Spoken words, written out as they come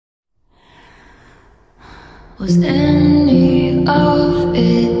Was any of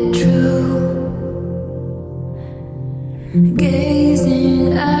it true?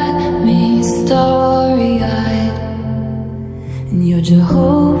 Gazing at me starry-eyed in your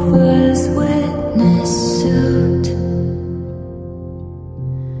Jehovah's Witness suit.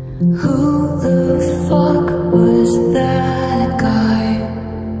 Who the fuck was that guy?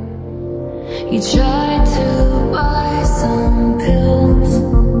 You tried to buy some pills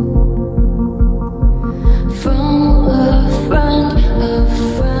from a friend of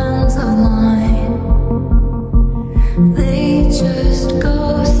friends of mine. They just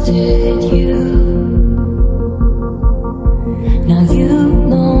ghosted you. Now you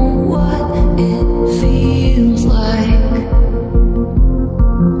know what it feels like,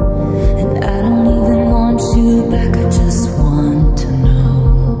 and I don't even want you back. I just want to know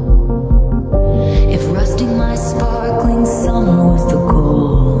if rusting my sparkling summer was the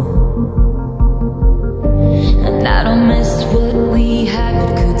goal. And I don't miss what we had,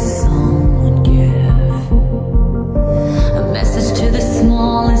 but could someone give a message to the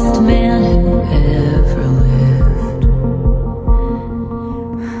smallest man who ever lived?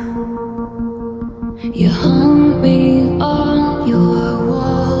 You hung me on your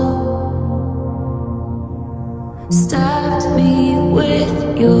wall, stabbed me with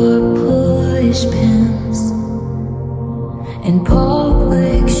your push pins in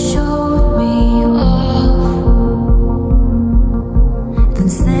public.